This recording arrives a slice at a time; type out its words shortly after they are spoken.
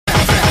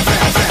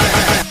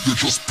they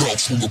just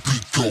bounce from the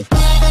beat go.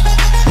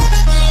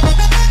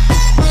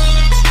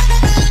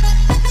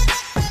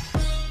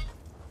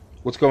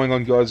 What's going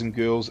on, guys and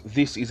girls?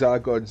 This is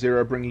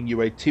Zero bringing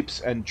you a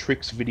tips and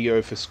tricks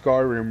video for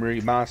Skyrim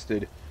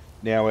Remastered,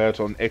 now out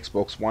on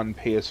Xbox One,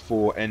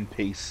 PS4 and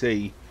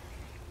PC.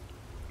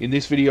 In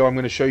this video I'm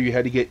going to show you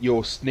how to get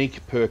your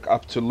sneak perk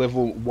up to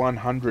level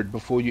 100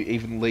 before you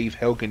even leave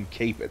Helgen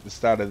Keep at the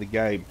start of the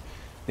game.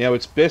 Now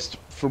it's best,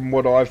 from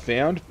what I've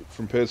found,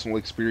 from personal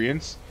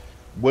experience,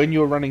 when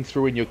you're running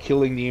through and you're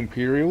killing the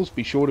Imperials,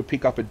 be sure to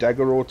pick up a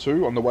dagger or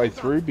two on the way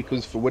through,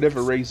 because for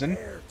whatever reason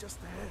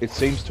it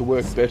seems to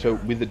work better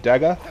with a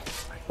dagger.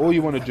 All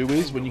you want to do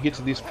is, when you get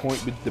to this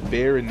point with the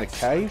bear in the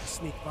cave,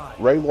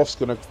 Raylof's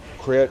going to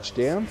crouch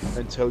down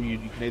and tell you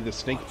you can either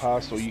sneak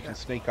past or you can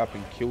sneak up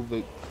and kill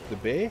the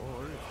bear.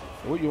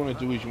 And what you want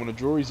to do is you want to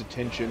draw his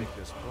attention,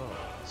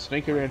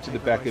 sneak around to the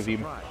back of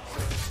him,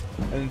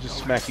 and just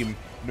smack him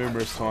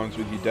numerous times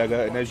with your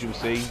dagger. And as you'll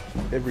see,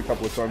 every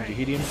couple of times you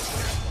hit him,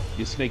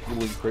 your sneak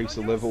will increase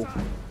a level.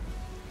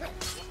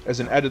 As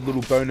an added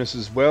little bonus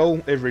as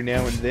well, every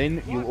now and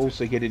then you'll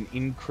also get an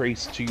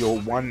increase to your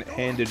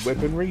one-handed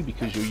weaponry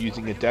because you're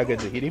using a dagger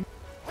to hit him.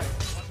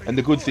 And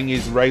the good thing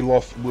is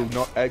Raylof will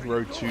not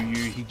aggro to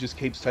you, he just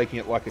keeps taking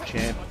it like a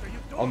champ.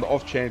 On the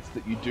off chance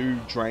that you do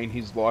drain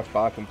his life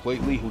bar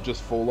completely, he'll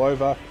just fall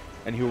over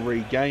and he'll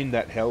regain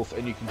that health,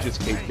 and you can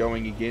just keep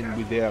going again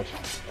without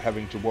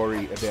having to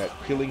worry about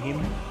killing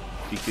him,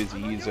 because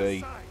he is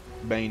a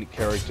main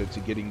character to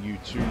getting you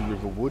to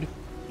Riverwood.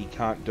 He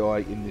can't die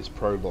in this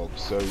prologue,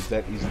 so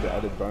that is the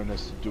added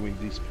bonus to doing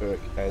this perk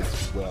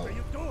as well.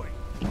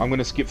 I'm going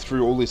to skip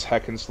through all this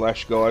hack and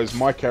slash, guys.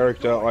 My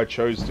character, I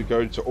chose to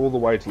go to all the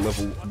way to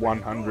level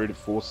 100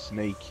 for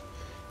sneak.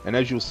 And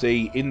as you'll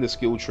see in the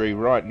skill tree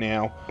right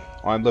now,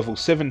 I'm level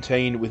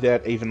 17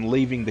 without even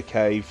leaving the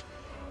cave.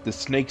 The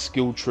sneak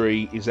skill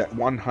tree is at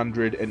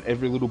 100, and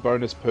every little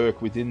bonus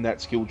perk within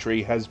that skill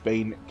tree has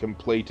been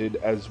completed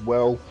as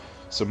well.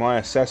 So my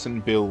assassin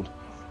build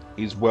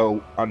is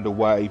well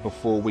underway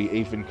before we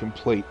even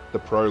complete the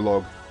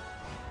prologue.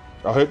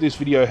 I hope this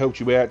video helped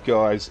you out,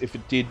 guys. If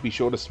it did, be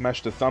sure to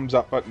smash the thumbs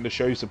up button to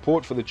show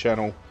support for the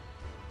channel.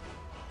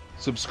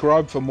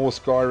 Subscribe for more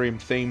Skyrim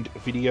themed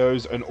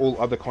videos and all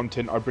other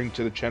content I bring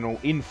to the channel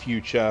in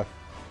future.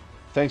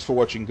 Thanks for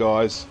watching,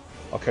 guys.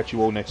 I'll catch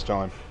you all next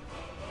time.